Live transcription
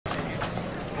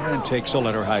and takes a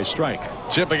letter high strike.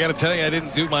 Chip, I got to tell you, I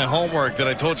didn't do my homework that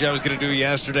I told you I was going to do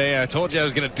yesterday. I told you I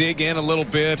was going to dig in a little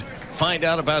bit, find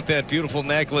out about that beautiful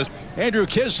necklace. Andrew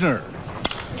Kisner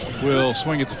will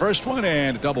swing at the first one,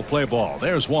 and a double play ball.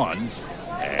 There's one,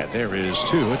 and there is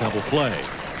two, a double play.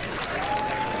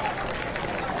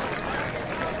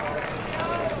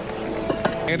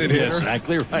 And it is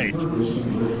exactly right.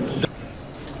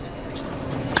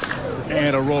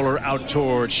 And a roller out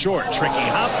towards short. Tricky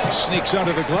hop, sneaks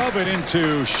under the glove and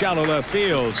into shallow left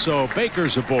field. So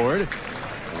Baker's aboard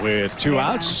with 2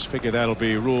 outs. Figure that'll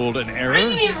be ruled an error.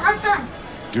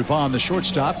 Dubon, the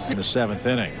shortstop, in the 7th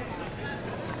inning.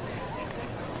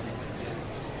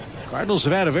 Cardinals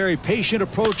have had a very patient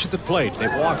approach at the plate.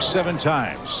 They've walked 7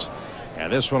 times.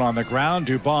 And this one on the ground.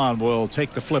 Dubon will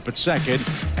take the flip at second,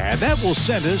 and that will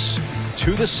send us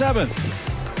to the 7th.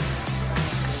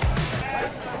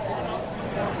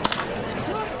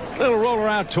 Little roller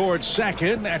out towards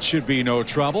second. That should be no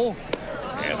trouble.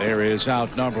 And there is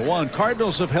out number 1.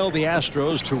 Cardinals have held the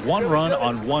Astros to 1 run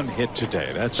on 1 hit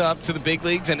today. That's up to the big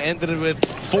leagues and ended it with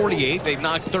 48. They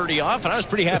knocked 30 off, and I was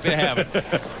pretty happy to have it.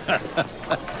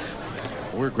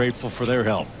 We're grateful for their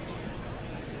help.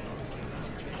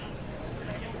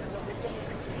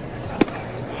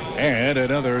 And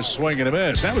another swing and a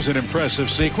miss. That was an impressive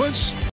sequence.